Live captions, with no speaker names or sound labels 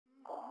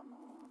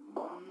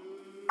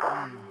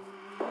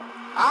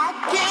I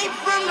came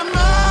from the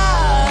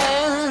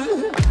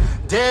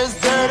mud. There's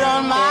dirt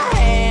on my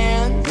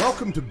hands.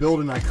 Welcome to Build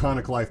an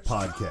Iconic Life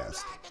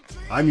podcast.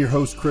 I'm your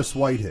host, Chris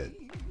Whitehead,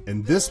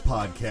 and this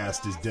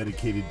podcast is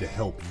dedicated to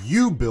help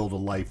you build a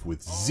life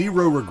with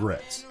zero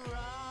regrets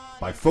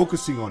by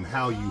focusing on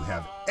how you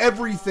have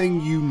everything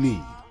you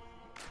need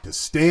to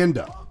stand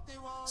up,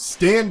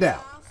 stand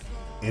out,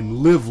 and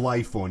live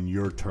life on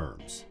your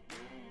terms.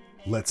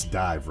 Let's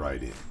dive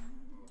right in.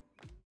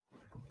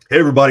 Hey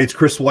everybody, it's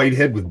Chris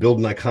Whitehead with Build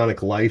an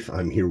Iconic Life.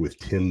 I'm here with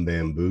Tim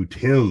Bambu.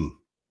 Tim,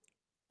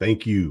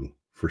 thank you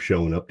for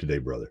showing up today,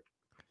 brother.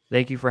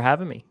 Thank you for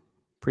having me.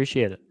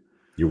 Appreciate it.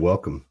 You're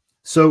welcome.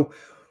 So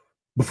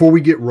before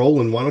we get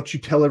rolling, why don't you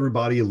tell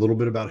everybody a little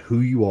bit about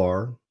who you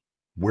are,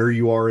 where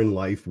you are in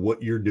life,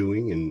 what you're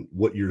doing, and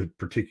what your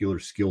particular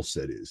skill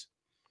set is.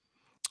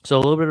 So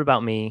a little bit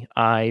about me.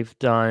 I've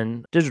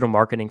done digital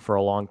marketing for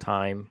a long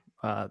time,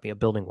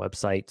 building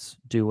websites,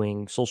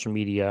 doing social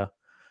media,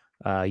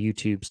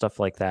 YouTube, stuff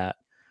like that.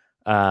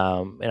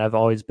 And I've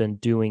always been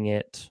doing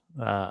it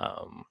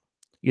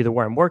either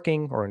where I'm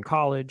working or in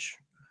college.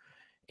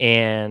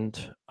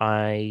 And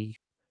I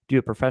do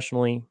it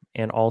professionally.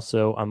 And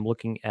also I'm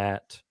looking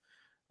at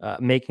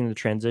making the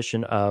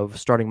transition of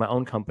starting my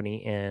own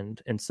company, and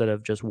instead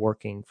of just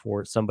working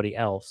for somebody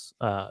else,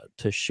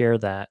 to share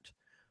that,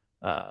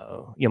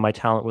 my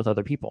talent with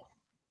other people.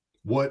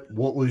 What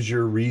was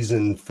your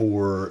reason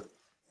for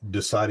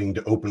deciding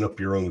to open up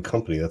your own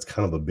company? That's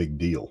kind of a big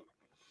deal.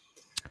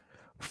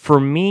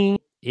 For me,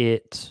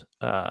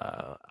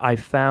 I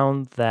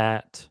found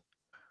that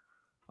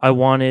I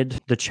wanted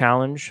the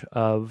challenge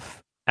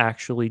of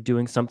actually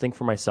doing something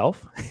for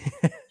myself.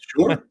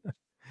 Sure.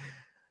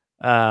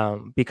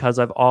 Because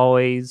I've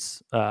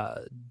always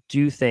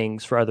do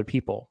things for other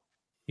people.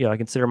 I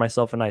consider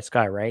myself a nice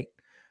guy, right?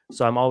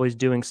 So I'm always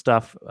doing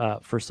stuff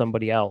for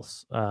somebody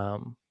else.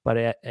 But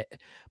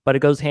it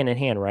goes hand in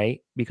hand,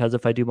 right? Because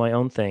if I do my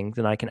own thing,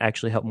 then I can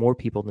actually help more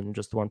people than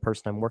just the one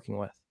person I'm working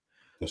with.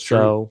 That's true.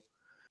 So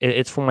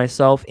it's for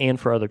myself and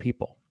for other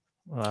people.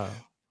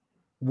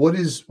 What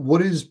is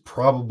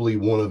probably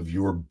one of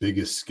your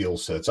biggest skill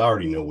sets? I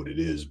already know what it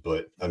is,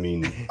 but I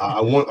mean,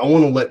 I want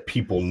to let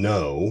people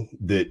know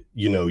that,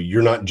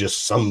 you're not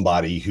just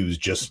somebody who's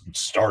just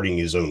starting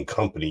his own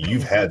company.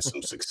 You've had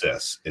some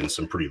success, and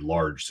some pretty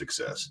large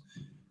success.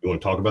 You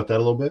want to talk about that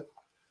a little bit?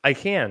 I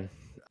can.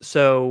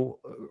 So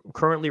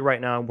currently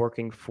right now I'm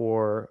working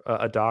for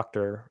a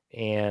doctor,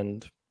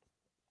 and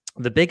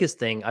the biggest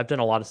thing, I've done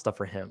a lot of stuff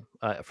for him,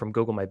 from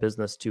Google My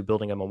Business to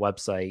building him a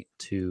website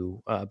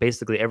to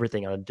basically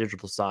everything on a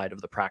digital side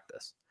of the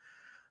practice.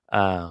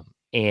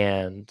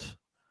 And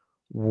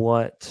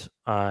what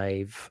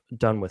I've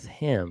done with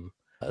him,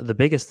 the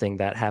biggest thing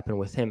that happened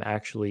with him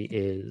actually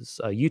is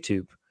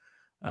YouTube.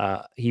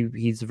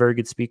 He's a very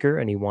good speaker,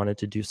 and he wanted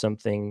to do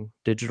something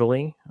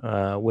digitally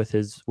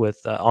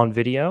with on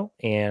video,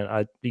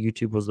 and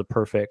YouTube was the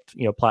perfect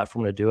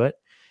platform to do it.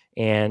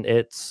 And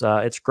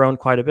it's grown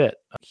quite a bit.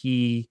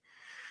 He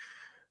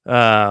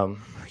had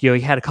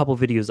a couple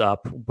videos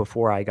up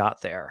before I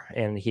got there,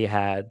 and he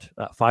had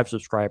 5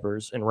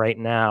 subscribers. And right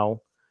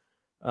now,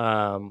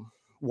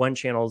 one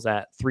channel's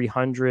at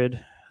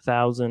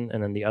 300,000,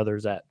 and then the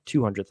other's at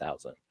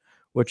 200,000,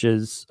 which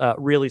is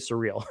really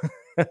surreal.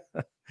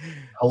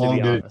 How long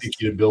did it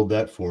take you to build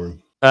that for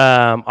him?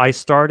 I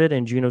started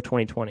in June of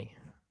 2020,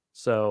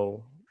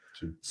 so.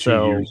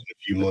 Two years, a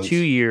few months. 2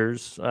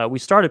 years. We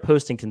started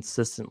posting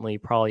consistently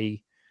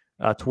probably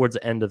towards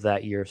the end of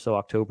that year, so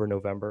October,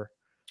 November.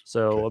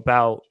 So okay.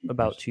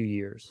 about 2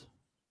 years.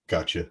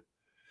 Gotcha.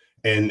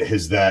 And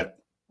has it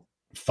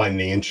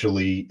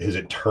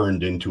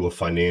turned into a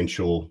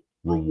financial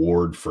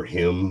reward for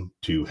him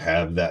to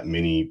have that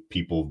many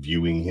people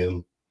viewing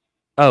him?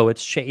 Oh,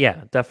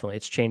 yeah, definitely.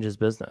 It's changed his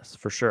business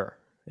for sure.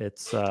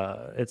 It's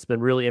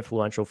been really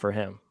influential for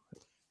him.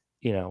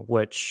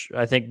 Which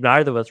I think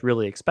neither of us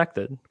really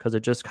expected, because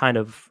it just kind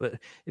of,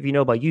 if you know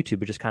about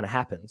YouTube, it just kind of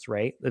happens,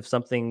 right? If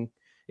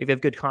you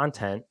have good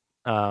content,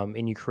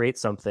 and you create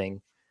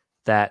something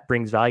that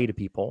brings value to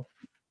people,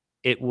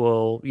 it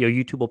will,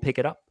 YouTube will pick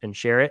it up and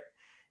share it.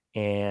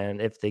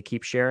 And if they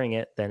keep sharing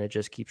it, then it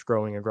just keeps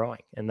growing and growing.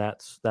 And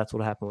that's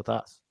what happened with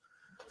us.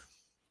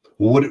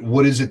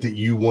 What is it that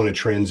you want to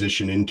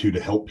transition into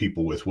to help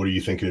people with? What are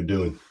you thinking of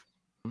doing?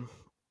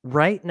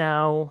 Right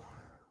now,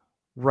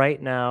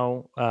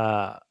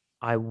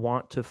 I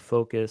want to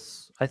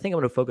focus. I think I'm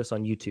going to focus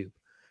on YouTube,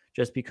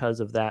 just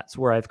because of that's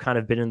where I've kind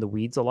of been in the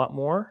weeds a lot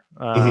more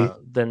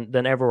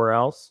than everywhere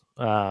else.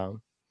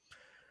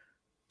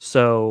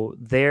 So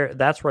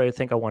that's where I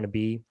think I want to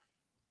be,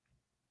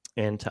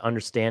 and to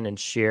understand and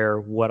share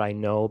what I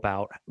know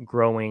about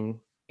growing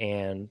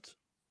and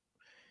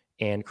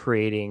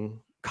creating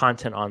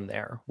content on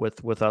there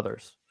with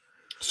others.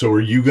 So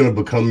are you going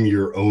to become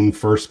your own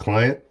first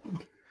client?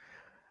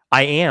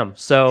 I am.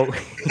 So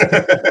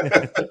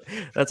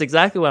that's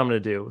exactly what I'm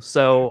going to do.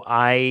 So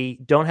I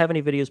don't have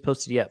any videos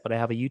posted yet, but I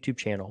have a YouTube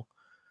channel.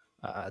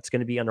 It's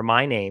going to be under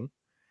my name.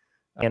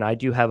 And I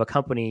do have a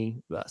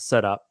company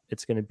set up.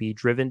 It's going to be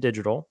Driven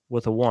Digital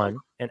with a one.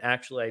 And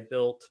actually, I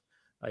built.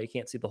 You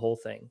can't see the whole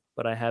thing,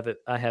 but I have it.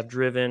 I have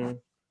Driven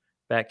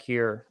back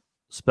here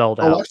spelled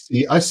Oh, out.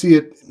 I see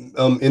it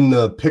in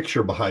the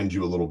picture behind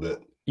you a little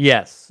bit.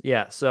 Yes,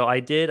 yeah. So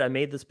I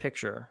made this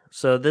picture.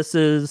 So this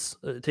is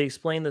to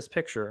explain this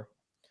picture.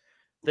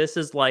 This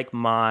is like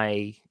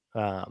my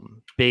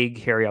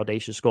big, hairy,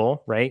 audacious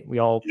goal, right? We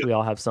all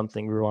have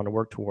something we want to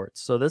work towards.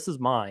 So this is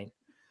mine.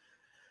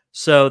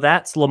 So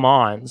that's Le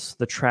Mans,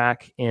 the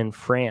track in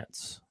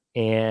France,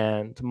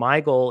 and my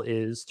goal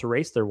is to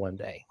race there one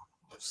day.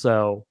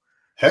 So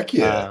heck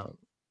yeah.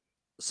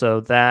 So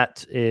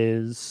that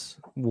is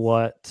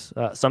what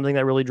something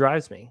that really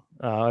drives me.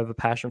 I have a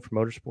passion for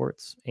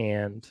motorsports,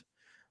 and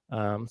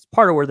it's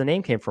part of where the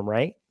name came from,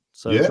 right?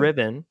 So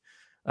Driven,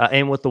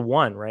 and with the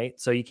one, right?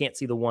 So you can't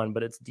see the one,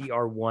 but it's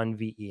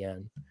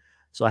DR1VEN.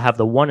 So I have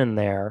the one in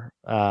there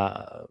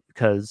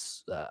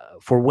because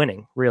for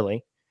winning,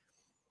 really.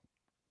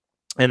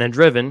 And then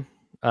Driven,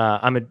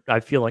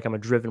 I feel like I'm a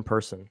driven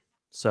person,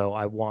 so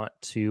I want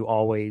to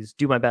always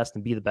do my best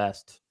and be the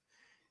best,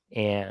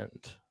 and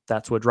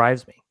that's what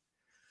drives me.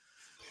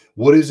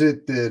 What is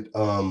it that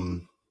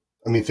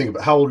I mean, think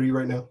about, how old are you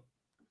right now?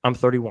 I'm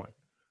 31.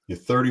 You're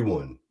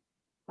 31.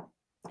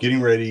 Getting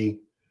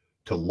ready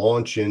to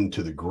launch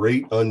into the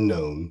great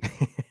unknown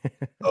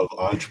of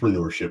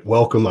entrepreneurship.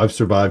 Welcome. I've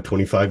survived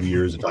 25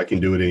 years. If I can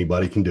do it,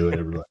 anybody can do it,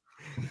 everybody.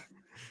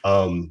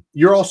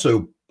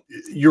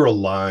 You're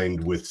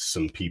aligned with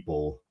some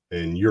people,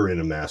 and you're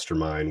in a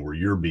mastermind where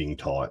you're being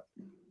taught.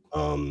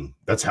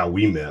 That's how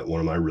we met.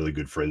 One of my really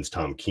good friends,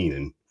 Tom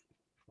Keenan,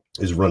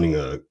 is running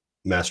a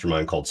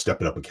mastermind called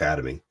Step It Up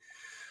Academy,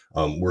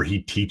 where he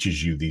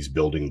teaches you these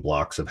building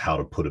blocks of how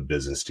to put a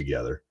business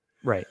together.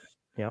 Right.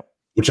 Yeah.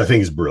 Which I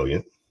think is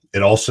brilliant.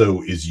 It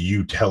also is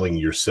you telling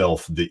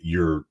yourself that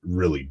you're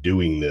really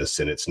doing this,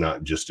 and it's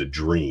not just a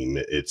dream.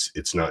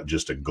 It's not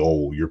just a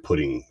goal. You're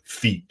putting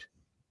feet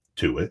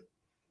to it.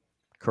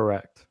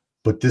 Correct.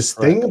 But this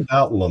thing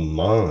about Le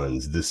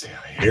Mans, this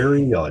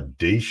hairy,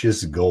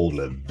 audacious goal,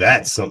 now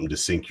that's something to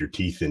sink your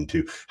teeth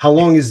into. How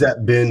long has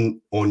that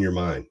been on your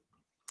mind?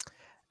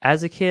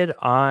 As a kid,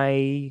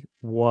 I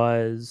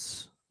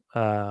was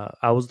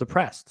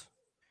depressed,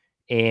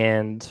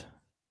 and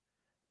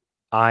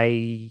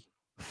I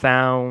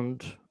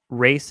found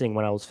racing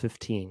when I was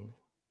 15,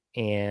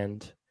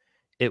 and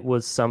it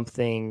was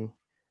something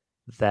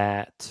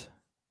that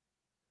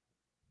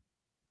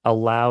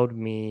allowed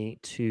me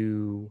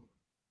to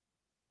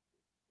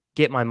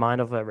get my mind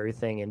off of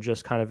everything and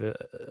just kind of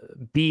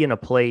be in a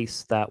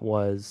place that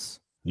was...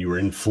 You were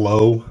in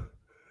flow.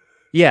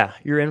 Yeah,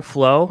 you're in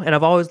flow, and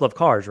I've always loved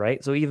cars,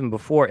 right? So even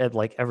before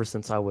ever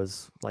since I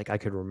was I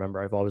could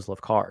remember, I've always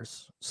loved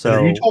cars. So and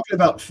are you talking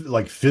about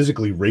like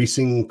physically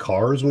racing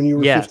cars when you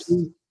were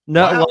 15?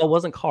 No, wow. Well, it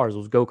wasn't cars; it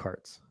was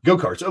go-karts.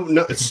 Go-karts. Oh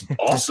no, it's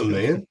awesome,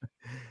 man.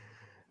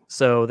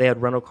 So they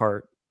had rental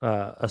kart,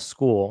 a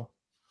school,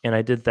 and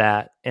I did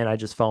that, and I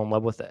just fell in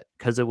love with it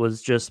because it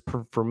was just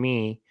for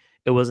me.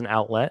 It was an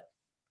outlet.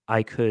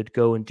 I could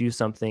go and do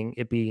something.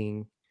 It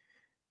being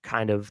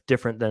kind of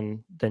different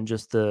than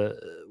just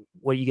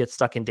what you get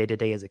stuck in day to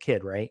day as a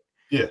kid, right?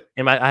 Yeah.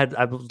 And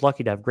I was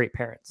lucky to have great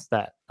parents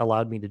that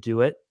allowed me to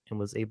do it and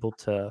was able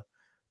to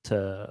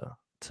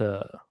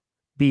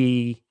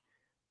be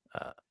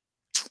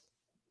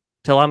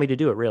to allow me to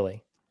do it,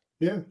 really.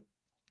 Yeah.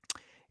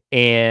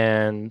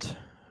 And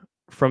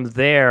from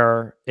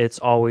there, it's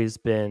always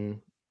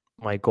been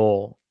my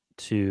goal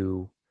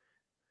to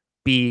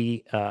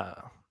be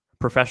a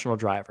professional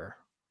driver.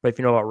 But if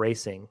you know about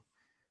racing,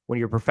 when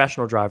you're a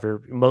professional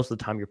driver, most of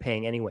the time you're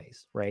paying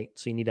anyways, right?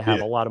 So you need to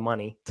have a lot of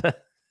money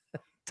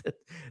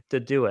to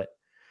do it.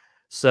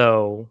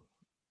 So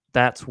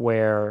that's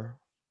where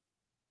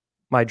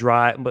my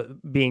drive,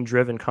 but being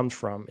driven comes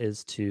from,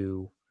 is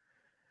to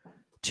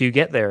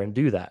get there and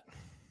do that.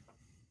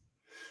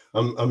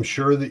 I'm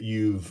sure that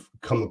you've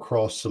come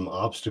across some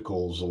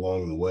obstacles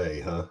along the way,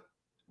 huh?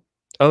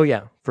 Oh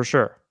yeah, for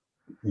sure.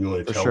 You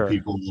want to tell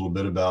people a little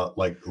bit about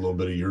a little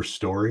bit of your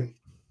story?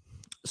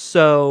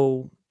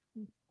 So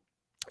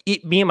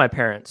me and my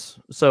parents.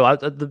 So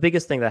the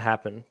biggest thing that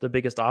happened, the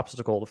biggest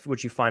obstacle,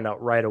 which you find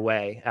out right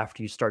away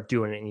after you start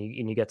doing it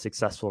and you get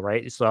successful,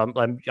 right? So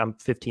I'm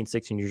 15,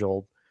 16 years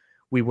old.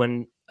 I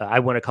win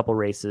a couple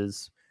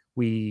races.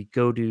 We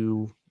go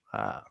to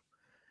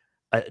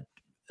a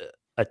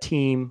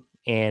team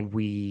and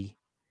we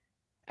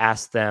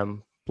ask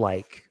them,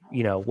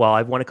 well,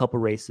 I've won a couple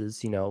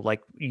races,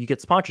 you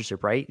get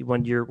sponsorship, right?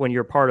 When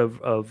you're part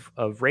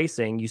of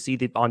racing, you see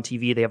on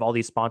TV, they have all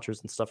these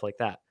sponsors and stuff like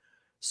that.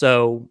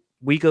 So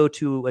we go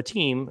to a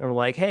team and we're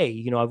like,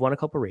 hey, I've won a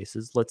couple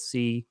races. Let's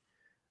see,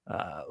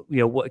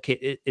 what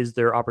is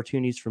there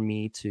opportunities for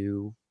me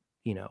to,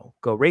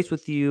 go race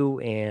with you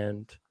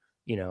and,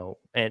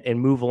 and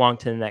move along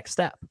to the next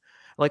step.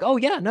 Like, oh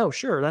yeah, no,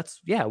 sure.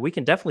 We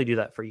can definitely do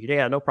that for you.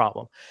 Yeah, no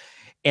problem.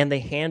 And they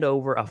hand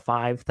over a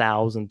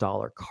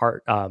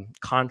 $5,000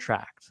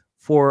 contract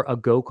for a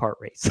go-kart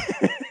race.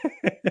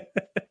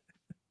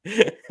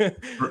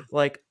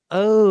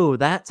 oh,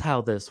 that's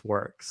how this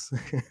works.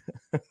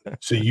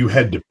 So you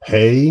had to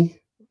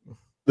pay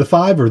the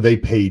 5, or they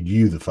paid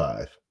you the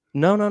 5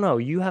 No.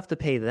 You have to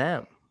pay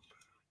them.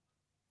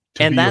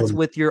 to And be that's on?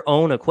 with your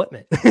own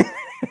equipment.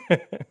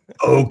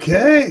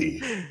 Okay.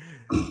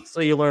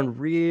 So you learn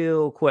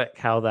real quick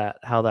how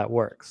that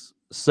works.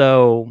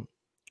 So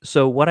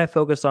what I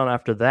focused on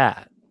after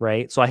that,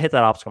 right? So I hit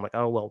that obstacle. I'm like,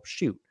 oh well,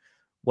 shoot.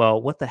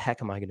 Well, what the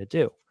heck am I going to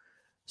do?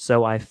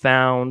 So I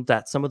found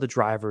that some of the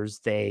drivers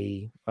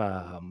they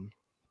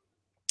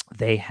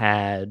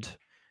had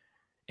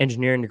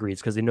engineering degrees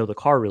because they know the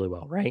car really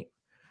well, right?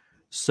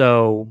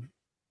 So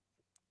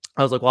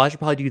I was like, well, I should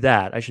probably do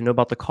that. I should know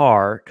about the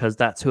car because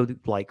that's who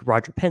like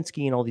Roger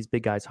Penske and all these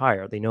big guys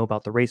hire. They know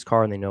about the race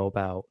car and they know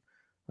about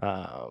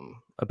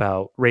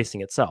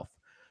racing itself.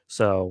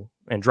 So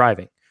and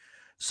driving.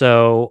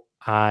 So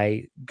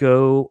I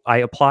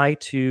apply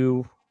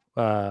to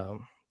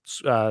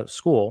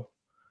school,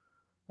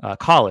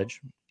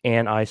 college,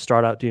 and I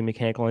start out doing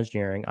mechanical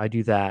engineering. I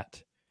do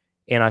that,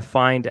 and I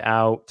find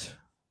out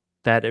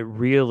that it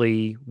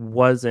really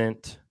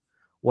wasn't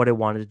what I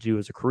wanted to do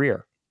as a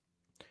career.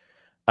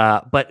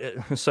 But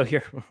so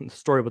here, the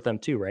story with them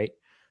too, right?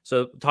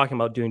 So talking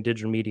about doing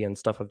digital media and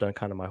stuff I've done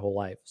kind of my whole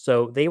life.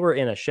 So they were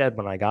in a shed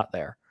when I got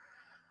there.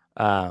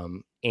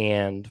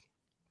 And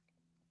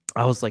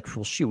I was like,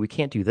 well, shoot, we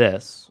can't do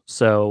this.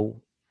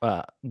 So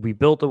I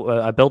built a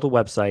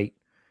website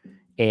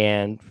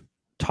and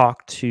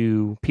talked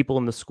to people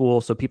in the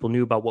school so people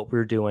knew about what we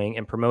were doing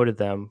and promoted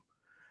them.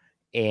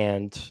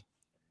 And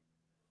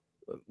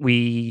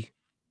we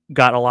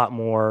got a lot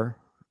more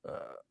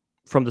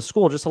from the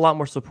school, just a lot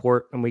more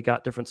support, and we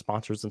got different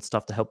sponsors and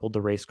stuff to help build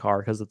the race car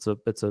because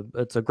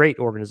it's a great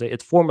organization.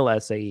 It's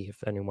Formula SAE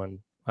if anyone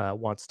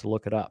wants to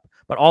look it up,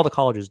 but all the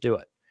colleges do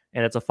it,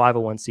 and it's a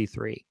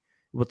 501c3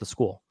 with the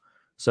school,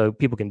 so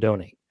people can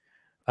donate.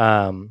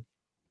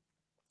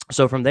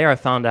 So from there, I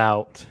found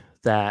out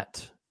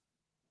that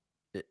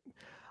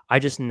I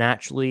just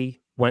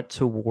naturally went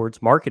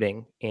towards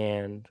marketing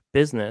and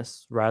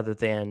business rather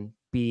than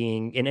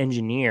being an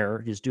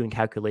engineer, just doing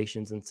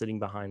calculations and sitting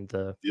behind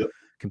the Yep.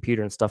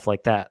 computer and stuff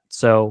like that.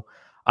 So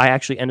I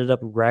actually ended up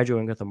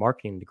graduating with a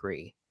marketing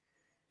degree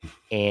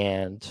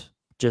and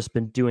just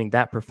been doing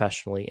that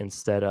professionally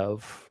instead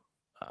of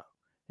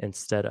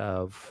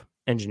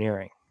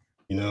engineering.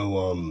 You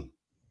know,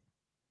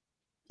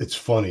 it's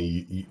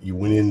funny. You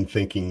went in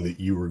thinking that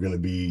you were going to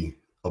be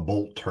a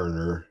bolt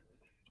turner,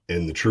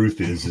 and the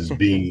truth is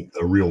being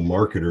a real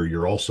marketer,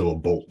 you're also a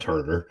bolt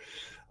turner,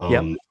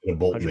 Yep, and a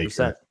bolt 100%.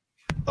 maker.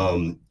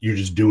 You're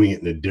just doing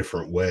it in a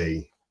different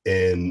way.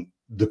 And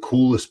the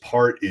coolest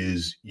part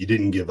is you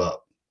didn't give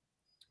up.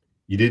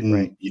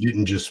 Right. You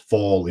didn't just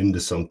fall into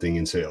something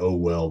and say, "Oh,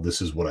 well,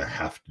 this is what I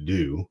have to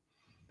do."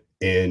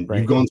 And you've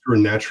Right. gone through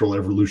a natural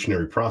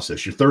evolutionary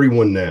process. You're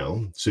 31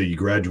 now, so you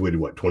graduated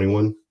what,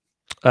 21?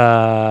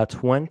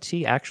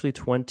 20, actually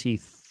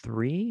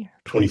 23,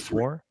 23.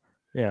 24.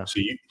 Yeah. So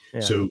you Yeah.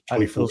 so It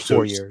 24. was So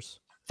 4 years.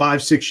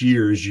 5, 6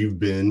 years you've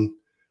been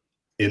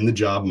in the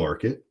job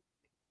market.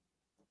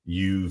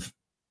 You've,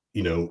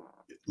 at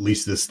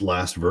least this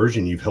last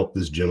version, you've helped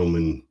this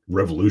gentleman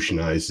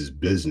revolutionize his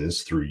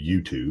business through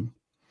YouTube.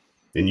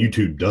 And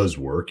YouTube does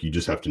work. You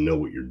just have to know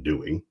what you're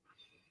doing.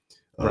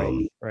 Right.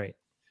 Um, Right.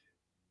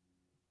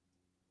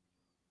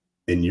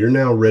 and you're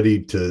now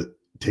ready to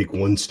take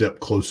one step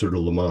closer to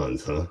Le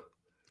Mans, huh?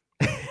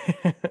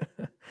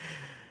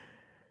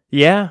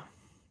 Yeah.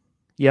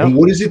 And Yep.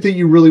 what is it that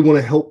you really want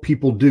to help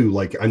people do?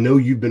 Like, I know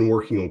you've been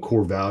working on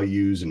core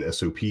values and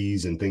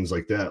SOPs and things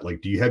like that.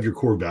 Like, do you have your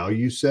core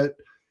values set?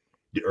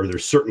 Are there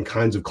certain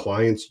kinds of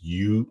clients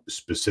you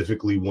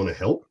specifically want to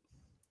help?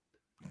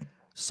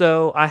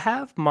 So I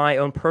have my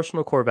own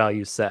personal core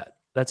values set.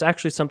 That's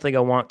actually something I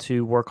want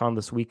to work on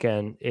this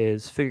weekend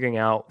is figuring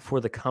out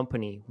for the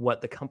company what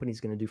the company's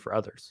going to do for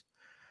others.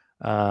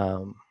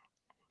 Um,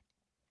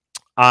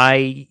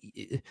 I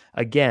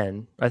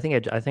again, I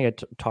think I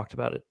talked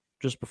about it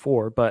just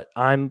before, but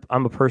I'm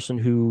a person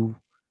who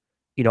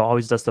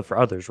always does stuff for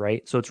others,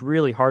 right? So it's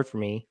really hard for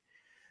me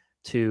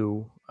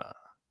to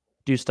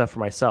do stuff for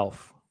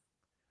myself.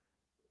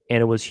 And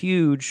it was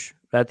huge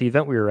at the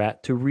event we were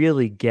at to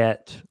really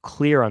get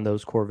clear on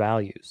those core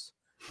values.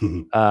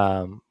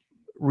 Um,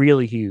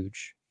 really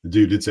huge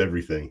Dude, it's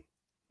everything.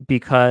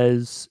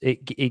 because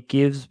it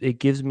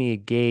gives me a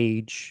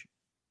gauge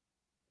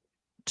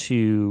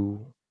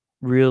to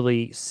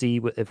really see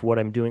if what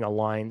I'm doing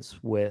aligns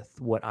with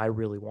what I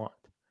really want.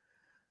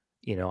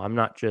 I'm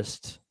not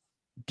just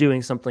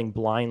doing something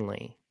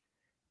blindly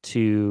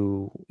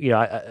to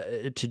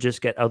to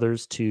just get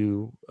others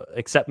to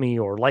accept me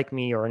or like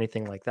me or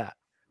anything like that,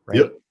 right?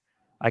 Yep.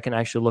 I can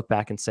actually look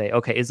back and say,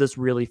 okay, is this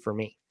really for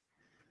me?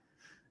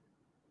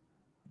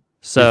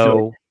 You feel like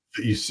So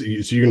so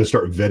you're going to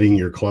start vetting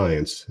your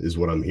clients, is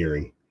what I'm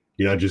hearing.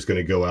 You're not just going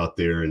to go out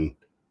there and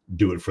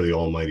do it for the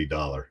almighty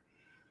dollar.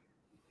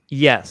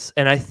 yes,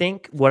 and I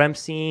think what I'm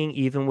seeing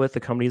even with the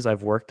companies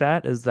I've worked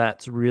at is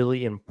that's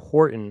really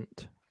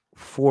important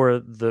for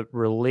the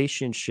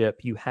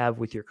relationship you have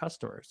with your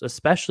customers,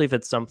 especially if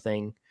it's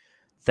something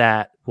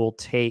that will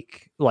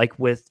take, like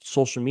with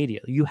social media,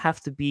 you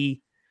have to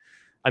be,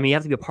 you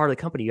have to be a part of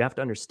the company. You have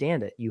to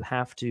understand it. You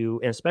have to,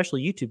 and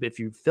especially YouTube, if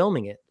you're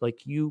filming it,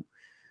 like you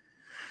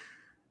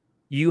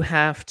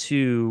have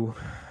to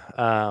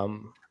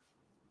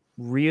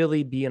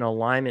really be in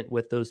alignment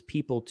with those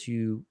people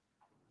to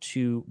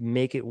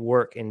make it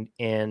work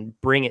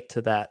and bring it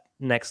to that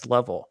next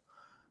level.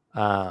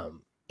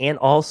 And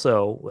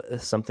also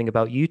something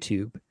about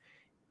YouTube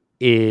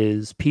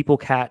is people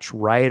catch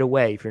right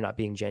away if you're not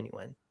being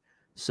genuine.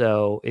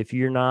 So if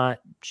you're not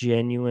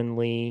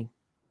genuinely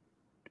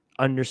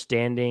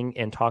understanding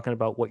and talking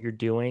about what you're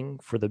doing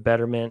for the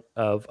betterment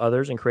of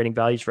others and creating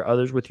values for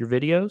others with your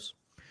videos,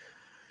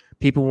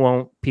 people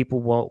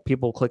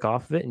will click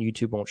off of it and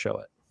YouTube won't show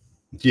it.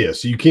 Yeah,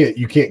 so you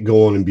can't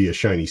go on and be a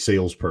shiny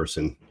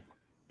salesperson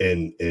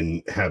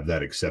and have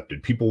that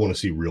accepted. People want to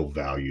see real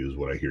value is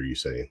what I hear you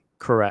saying.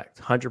 Correct.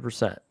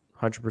 100%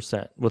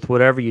 with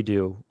whatever you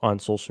do on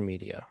social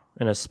media,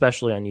 and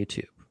especially on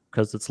YouTube,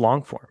 because it's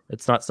long form.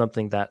 It's not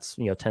something that's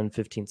 10,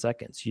 15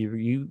 seconds.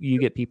 You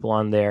get people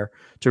on there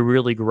to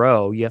really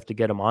grow. You have to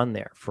get them on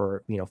there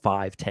for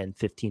 5, 10,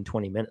 15,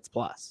 20 minutes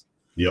plus.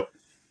 Yep.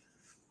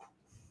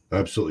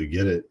 Absolutely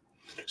get it.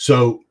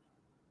 So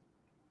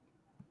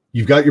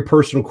you've got your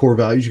personal core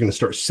values. You're going to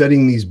start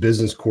setting these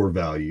business core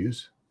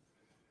values.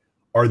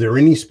 Are there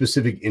any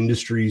specific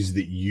industries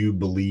that you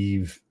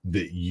believe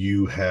that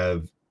you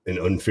have an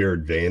unfair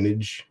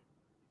advantage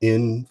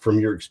in from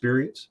your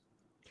experience?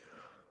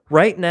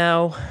 Right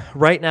now,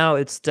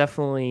 it's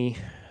definitely,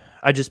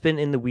 I've just been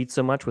in the weeds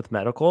so much with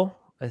medical.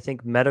 I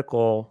think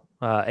medical,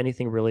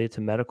 anything related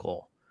to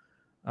medical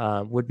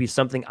would be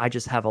something I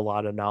just have a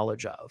lot of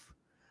knowledge of.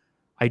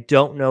 I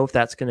don't know if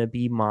that's going to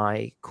be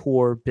my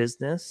core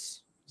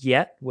business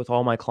yet with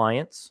all my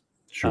clients,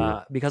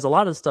 Sure. because a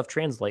lot of the stuff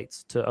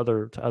translates to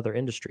other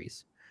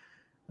industries.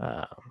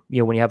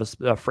 When you have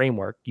a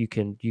framework, you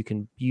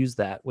can use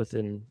that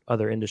within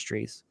other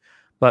industries,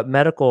 but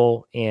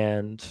medical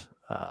and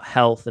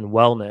health and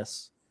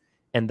wellness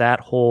and that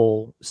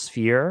whole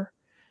sphere,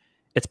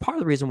 it's part of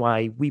the reason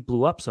why we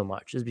blew up so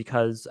much is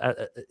because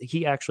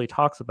he actually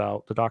talks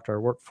about, the doctor I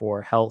work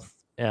for, health,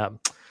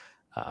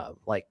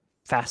 like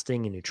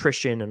fasting and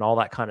nutrition and all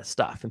that kind of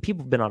stuff. And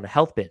people have been on a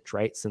health binge,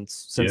 right?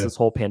 Since this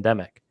whole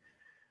pandemic.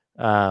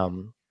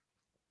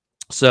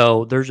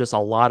 So there's just a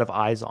lot of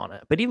eyes on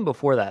it. But even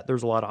before that,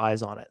 there's a lot of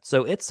eyes on it.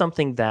 So it's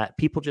something that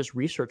people just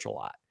research a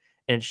lot.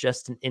 And it's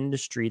just an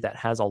industry that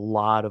has a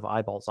lot of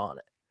eyeballs on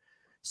it.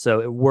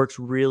 So it works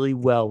really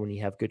well when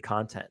you have good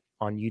content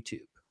on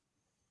YouTube.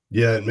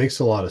 Yeah, it makes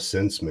a lot of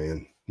sense,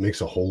 man. It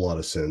makes a whole lot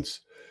of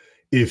sense.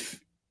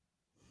 If,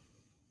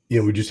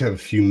 we just have a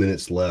few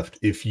minutes left.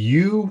 If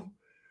you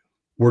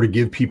were to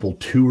give people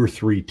 2 or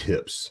 3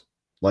 tips,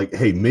 like,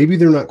 hey, maybe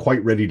they're not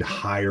quite ready to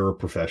hire a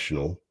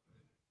professional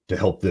to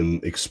help them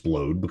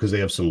explode because they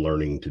have some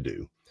learning to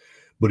do.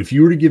 But if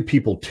you were to give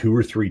people 2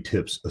 or 3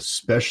 tips,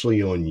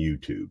 especially on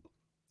YouTube,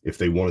 if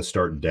they want to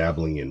start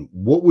dabbling in,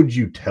 what would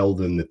you tell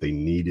them that they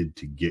needed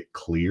to get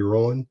clear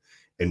on,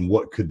 and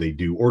what could they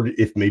do? Or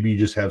if maybe you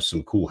just have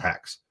some cool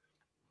hacks.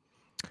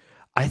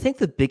 I think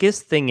the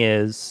biggest thing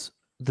is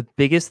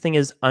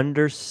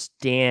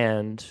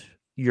understand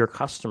your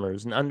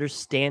customers and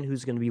understand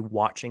who's going to be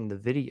watching the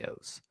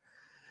videos.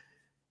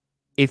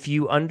 If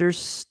you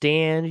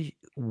understand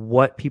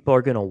what people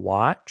are going to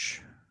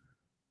watch,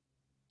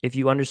 if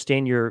you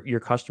understand your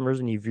customers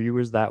and your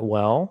viewers that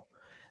well,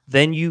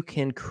 then you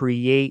can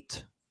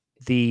create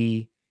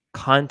the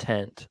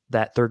content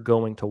that they're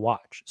going to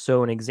watch.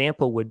 So an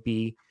example would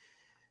be,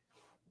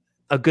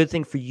 a good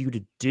thing for you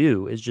to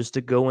do is just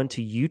to go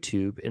into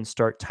YouTube and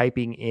start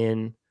typing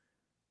in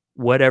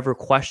whatever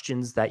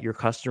questions that your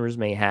customers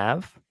may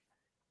have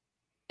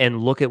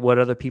and look at what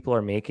other people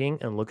are making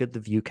and look at the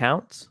view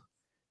counts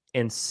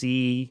and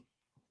see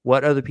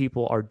what other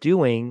people are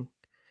doing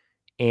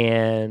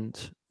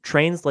and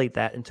translate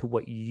that into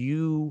what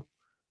you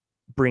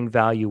bring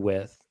value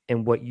with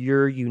and what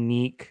your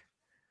unique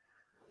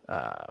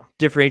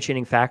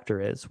differentiating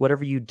factor is,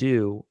 whatever you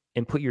do,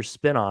 and put your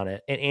spin on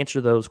it and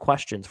answer those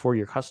questions for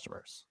your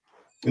customers.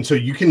 And so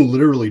you can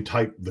literally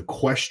type the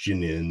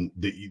question in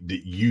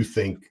that you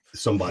think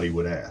somebody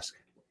would ask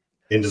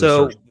into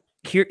the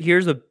search.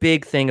 Here's a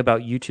big thing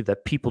about YouTube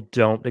that people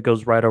don't, it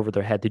goes right over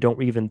their head. They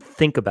don't even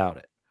think about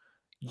it.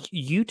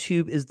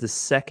 YouTube is the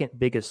second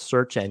biggest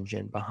search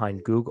engine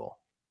behind Google.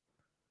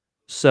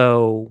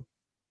 So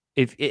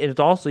if it's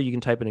also, you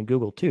can type it in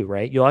Google too,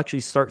 right? You'll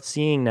actually start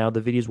seeing now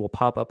the videos will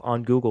pop up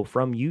on Google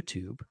from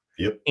YouTube.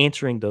 Yep.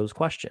 Answering those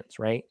questions,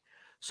 right?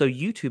 So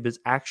YouTube is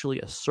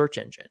actually a search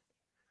engine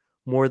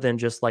more than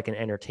just like an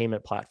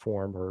entertainment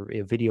platform or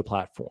a video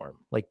platform.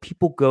 Like,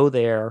 people go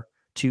there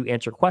to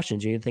answer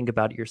questions. You can think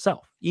about it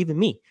yourself. Even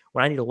me,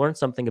 when I need to learn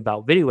something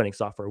about video editing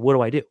software,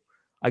 what do?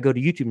 I go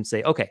to YouTube and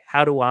say, okay,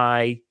 how do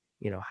I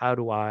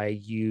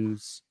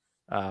use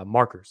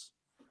markers,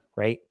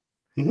 right?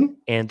 Mm-hmm.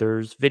 And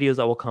there's videos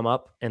that will come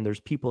up and there's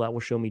people that will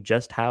show me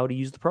just how to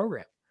use the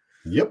program.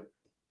 Yep.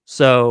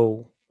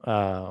 So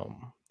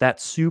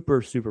that's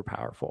super, super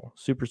powerful.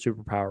 Super,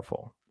 super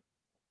powerful.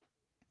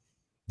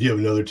 Do you have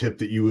another tip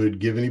that you would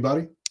give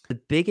anybody? The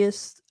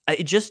biggest,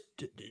 just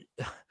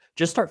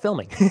start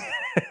filming. Use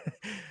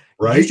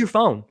Right? your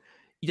phone.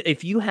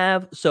 If you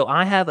have, so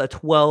I have a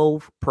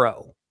 12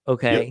 Pro. Yep.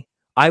 Okay,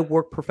 I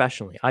work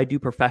professionally. I do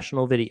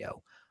professional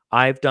video.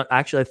 I've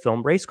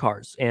filmed race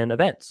cars and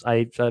events.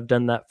 I've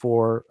done that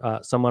for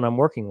someone I'm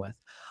working with.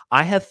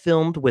 I have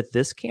filmed with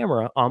this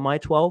camera on my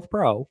 12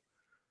 Pro,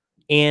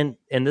 and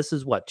this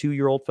is what,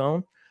 2-year-old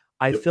phone.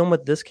 I Yep. film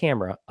with this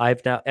camera.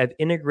 I've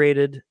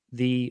integrated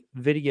the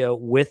video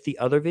with the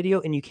other video,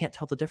 and you can't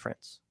tell the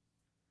difference.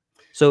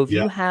 So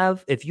Yeah.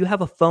 if you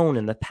have a phone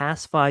in the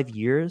past 5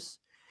 years,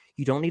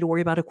 you don't need to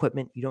worry about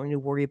equipment. You don't need to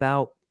worry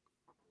about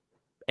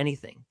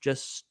anything.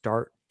 Just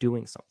start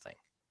doing something.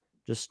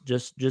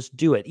 Just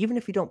do it. Even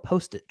if you don't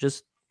post it,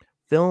 just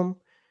film,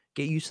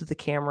 get used to the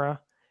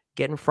camera,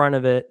 get in front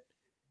of it,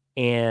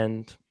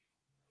 and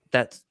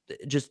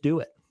just do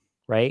it,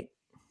 right?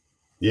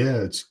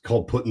 Yeah, it's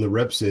called putting the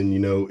reps in. You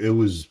know, it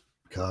was,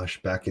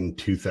 gosh, back in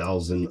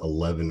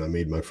 2011, I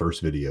made my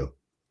first video.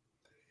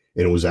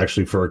 And it was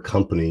actually for a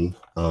company,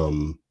 a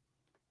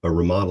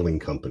remodeling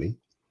company.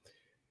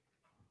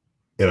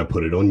 And I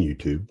put it on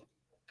YouTube.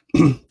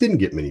 Didn't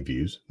get many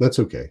views. That's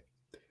okay.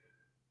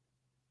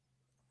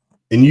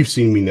 And you've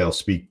seen me now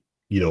speak,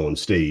 on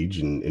stage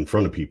and in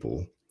front of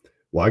people.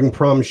 Well, I can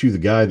promise you the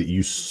guy that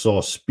you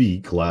saw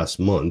speak last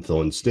month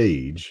on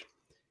stage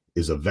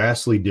is a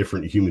vastly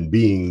different human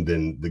being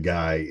than the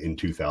guy in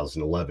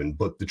 2011.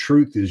 But the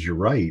truth is, you're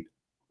right,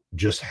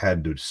 just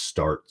had to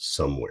start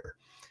somewhere.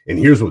 And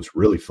here's what's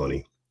really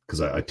funny, because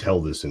I tell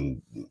this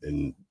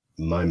in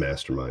my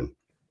mastermind.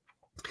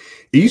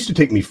 It used to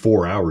take me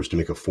 4 hours to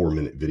make a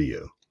 4-minute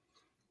video.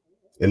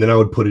 And then I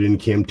would put it in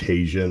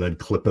Camtasia and I'd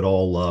clip it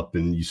all up.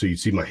 And so you'd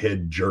see my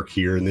head jerk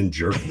here and then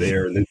jerk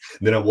there. And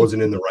then I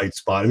wasn't in the right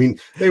spot. I mean,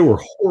 they were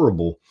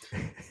horrible.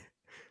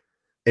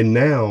 And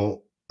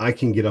now I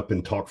can get up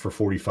and talk for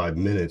 45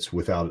 minutes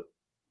without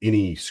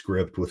any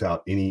script,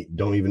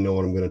 don't even know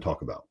what I'm going to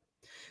talk about.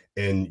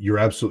 And you're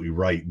absolutely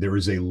right. There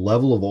is a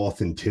level of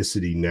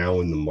authenticity now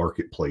in the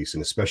marketplace,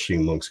 and especially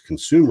amongst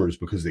consumers,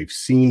 because they've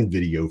seen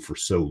video for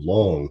so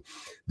long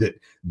that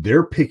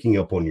they're picking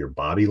up on your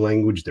body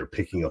language. They're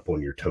picking up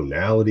on your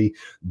tonality.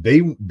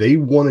 They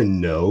want to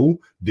know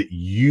that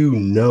you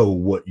know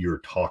what you're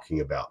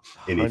talking about.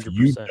 And if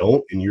you 100%.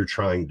 don't, and you're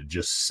trying to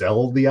just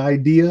sell the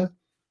idea,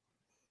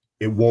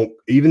 it won't,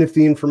 even if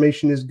the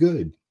information is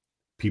good,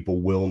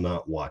 people will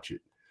not watch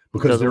it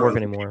because Doesn't there work are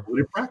anymore. people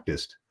that have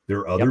practiced. There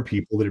are other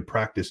people that have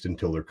practiced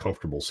until they're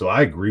comfortable. So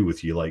I agree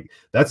with you. Like,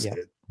 that's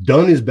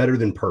done is better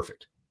than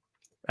perfect.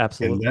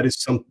 Absolutely. And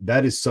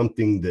that is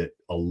something that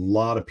a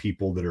lot of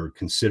people that are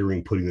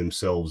considering putting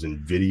themselves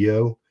in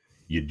video,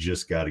 you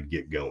just got to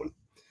get going.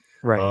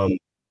 Right.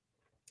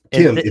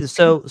 Tim,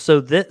 So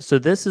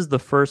this is the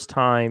first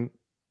time.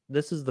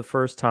 This is the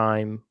first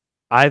time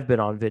I've been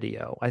on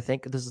video. I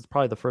think this is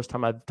probably the first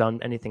time I've done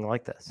anything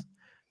like this,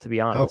 to be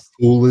how honest.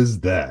 cool is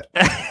that?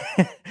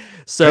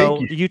 So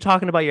you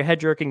talking about your head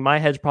jerking? My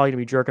head's probably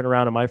gonna be jerking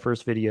around in my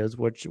first videos,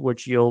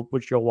 which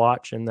you'll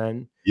watch, and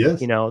then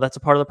that's a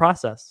part of the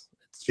process.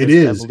 It's just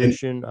the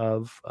evolution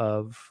of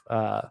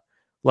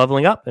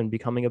leveling up and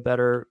becoming a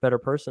better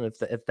person.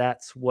 If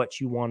that's what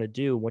you want to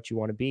do, what you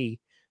want to be,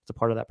 it's a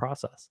part of that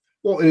process.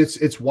 Well, and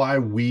it's why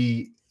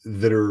we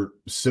that are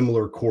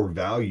similar core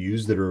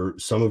values, that are,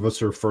 some of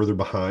us are further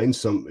behind,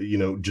 some,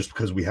 just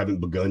because we haven't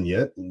begun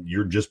yet.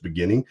 You're just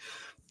beginning.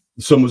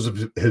 Some of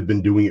us have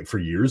been doing it for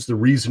years. The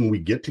reason we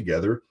get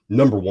together,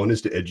 number one,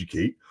 is to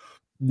educate.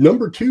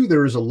 Number two,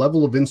 there is a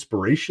level of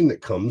inspiration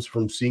that comes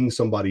from seeing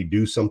somebody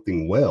do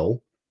something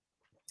well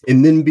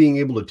and then being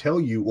able to tell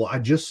you, well, I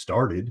just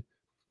started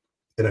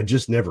and I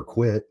just never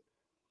quit.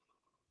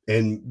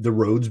 And the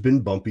road's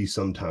been bumpy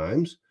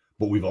sometimes,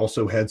 but we've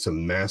also had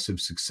some massive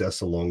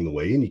success along the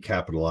way, and you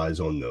capitalize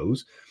on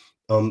those.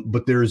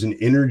 But there is an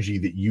energy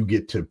that you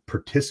get to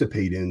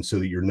participate in so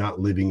that you're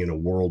not living in a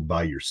world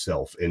by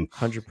yourself. And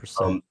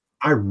 100%.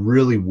 I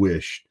really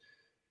wish,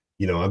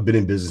 I've been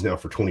in business now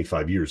for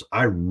 25 years.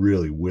 I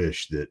really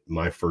wish that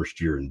my first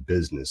year in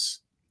business,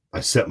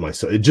 I set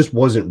myself, it just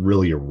wasn't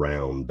really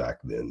around back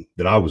then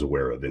that I was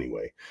aware of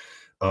anyway.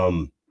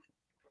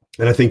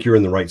 And I think you're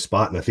in the right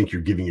spot. And I think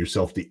you're giving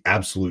yourself the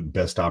absolute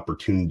best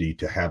opportunity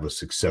to have a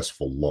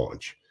successful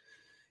launch.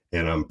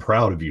 And I'm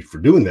proud of you for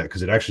doing that,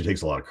 because it actually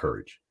takes a lot of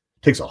courage.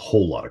 It takes a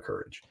whole lot of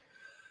courage.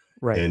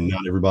 Right. And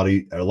not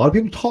everybody, a lot of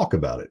people talk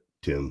about it,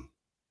 Tim.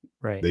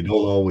 Right. They don't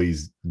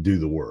always do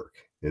the work.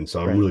 And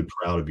so I'm really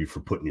proud of you for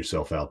putting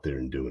yourself out there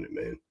and doing it,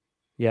 man.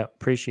 Yeah,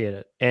 appreciate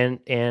it. And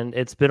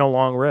it's been a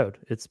long road.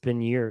 It's been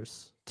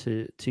years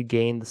to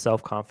gain the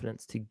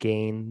self-confidence, to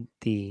gain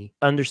the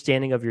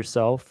understanding of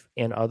yourself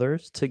and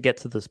others, to get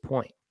to this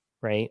point,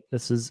 right?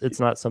 It's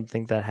not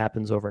something that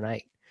happens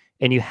overnight.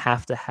 And you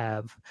have to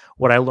have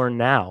what I learned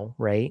now,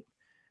 right?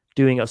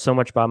 Doing so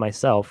much by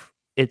myself,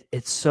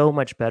 it's so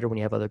much better when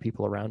you have other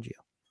people around you.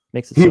 It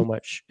makes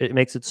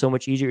it so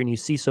much easier, and you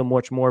see so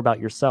much more about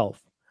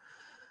yourself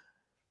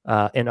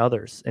and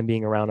others, and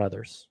being around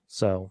others.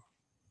 So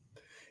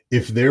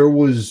if there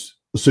was,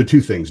 so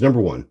two things. Number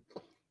one,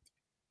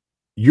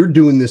 you're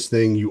doing this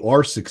thing, you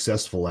are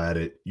successful at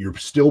it, you're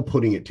still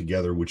putting it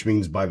together, which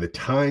means by the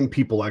time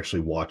people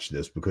actually watch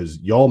this, because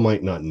y'all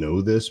might not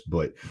know this,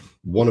 but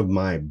one of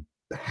my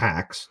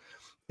hacks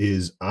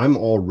is I'm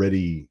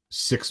already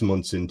 6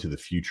 months into the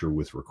future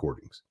with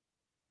recordings.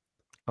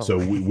 Oh. So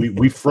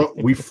we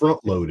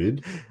front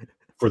loaded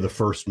for the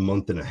first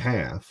month and a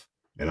half,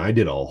 and I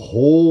did a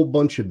whole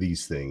bunch of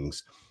these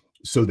things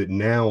so that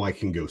now I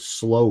can go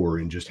slower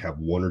and just have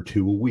 1 or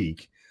 2 a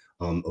week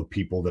of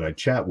people that I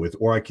chat with,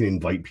 or I can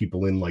invite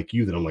people in like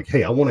you that I'm like,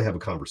 hey, I want to have a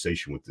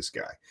conversation with this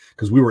guy,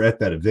 because we were at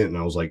that event and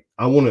I was like,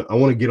 I want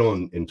to get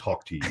on and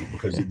talk to you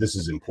because this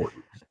is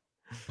important.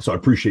 So I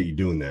appreciate you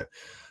doing that.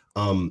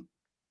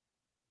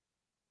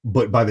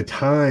 But by the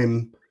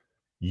time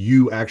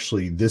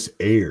this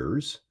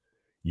airs,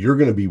 you're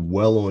going to be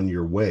well on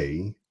your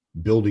way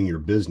building your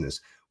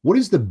business. What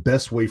is the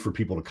best way for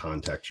people to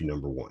contact you,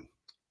 number one?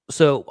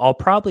 So I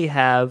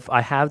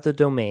have the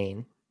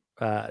domain,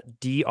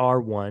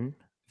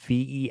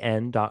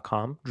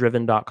 dr1ven.com,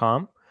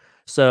 driven.com.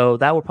 So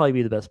that will probably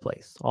be the best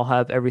place. I'll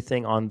have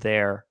everything on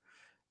there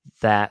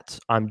that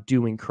I'm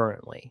doing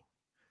currently.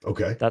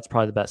 Okay. That's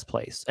probably the best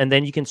place. And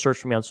then you can search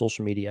for me on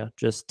social media,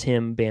 just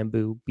Tim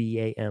Bambu,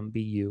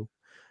 Bambu.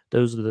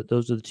 Those are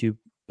the two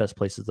best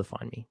places to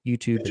find me.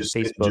 YouTube and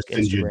Facebook, just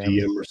send Instagram.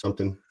 you a DM or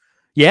something.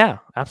 Yeah,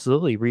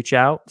 absolutely. Reach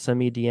out, send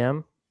me a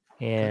DM,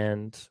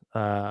 and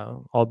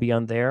I'll be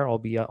on there.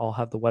 I'll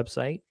have the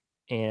website,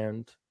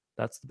 and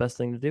that's the best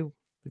thing to do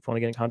if you want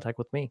to get in contact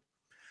with me.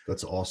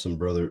 That's awesome,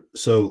 brother.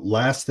 So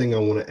last thing I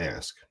want to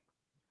ask,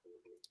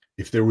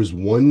 if there was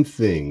one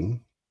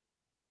thing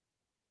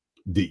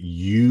that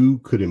you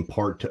could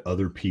impart to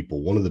other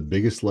people, one of the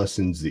biggest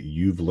lessons that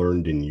you've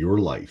learned in your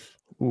life,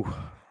 Ooh.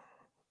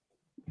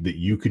 that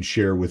you could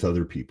share with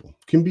other people,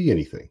 can be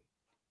anything,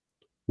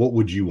 what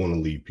would you want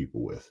to leave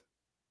people with?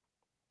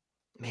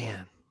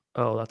 Man,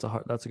 that's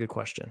a good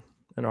question,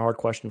 and a hard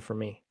question for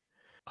me.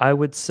 I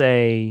would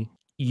say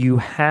you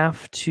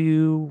have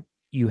to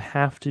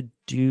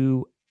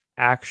do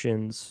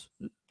actions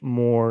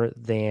more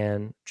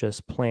than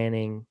just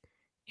planning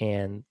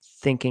and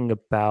thinking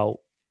about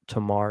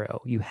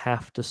tomorrow. You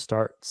have to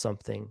start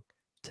something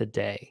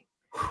today,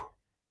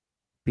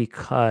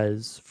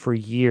 because for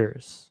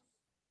years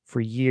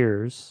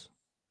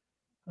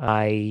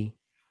I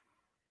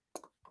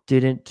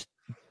didn't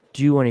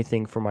do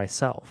anything for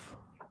myself.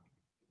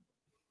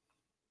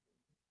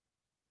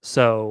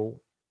 So,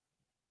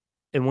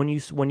 and when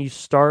you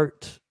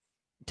start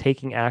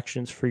taking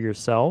actions for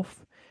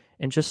yourself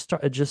and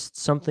just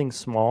something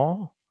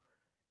small,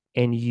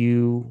 and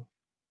you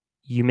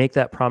make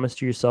that promise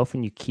to yourself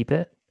and you keep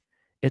it,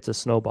 it's a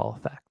snowball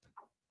effect.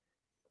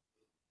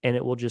 And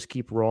it will just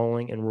keep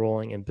rolling and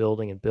rolling and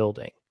building and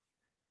building.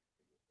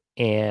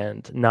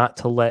 And not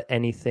to let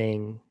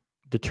anything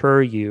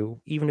deter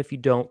you, even if you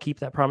don't keep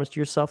that promise to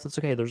yourself, that's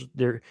okay.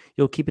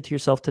 You'll keep it to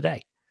yourself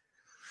today.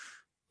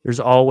 There's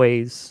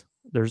always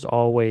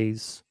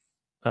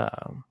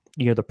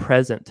the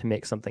present to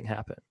make something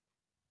happen.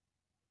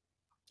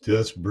 Dude,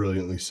 that's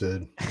brilliantly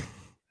said.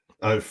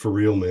 For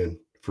real, man,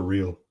 for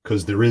real.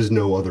 Because there is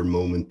no other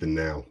moment than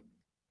now.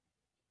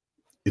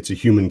 It's a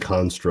human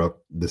construct,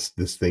 this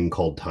thing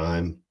called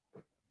time.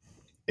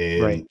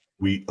 And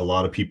Right. a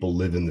lot of people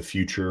live in the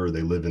future, or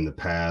they live in the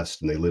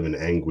past, and they live in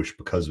anguish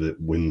because of it,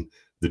 when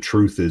the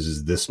truth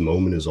is this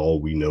moment is all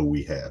we know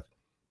we have.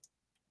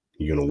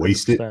 You're going to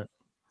waste 100%. it.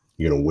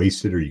 You're going to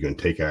waste it, or you're going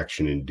to take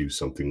action and do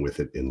something with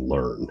it and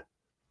learn.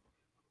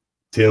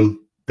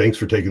 Tim, thanks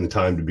for taking the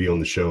time to be on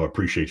the show. I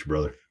appreciate you,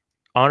 brother.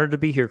 Honored to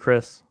be here,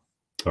 Chris.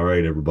 All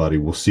right, everybody.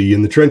 We'll see you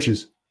in the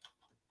trenches.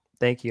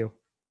 Thank you.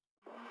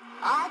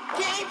 I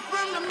came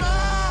from the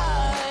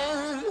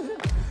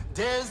mud.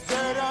 There's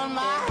dirt on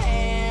my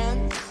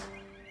hands.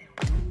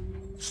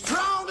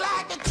 Strong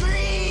like a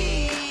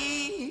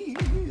tree.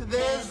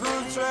 There's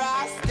roots where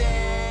I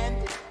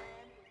stand.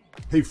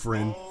 Hey,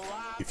 friend,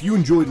 if you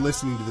enjoyed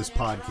listening to this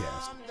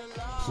podcast,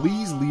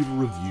 please leave a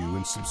review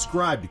and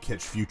subscribe to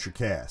catch future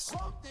casts.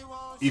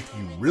 If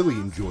you really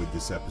enjoyed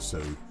this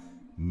episode,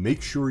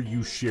 make sure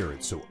you share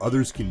it so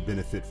others can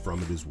benefit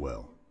from it as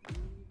well.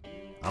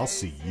 I'll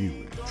see you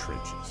in the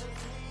trenches.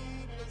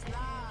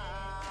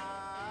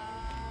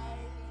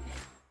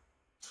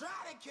 Try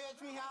to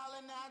catch me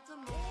howling at the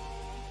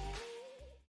moon.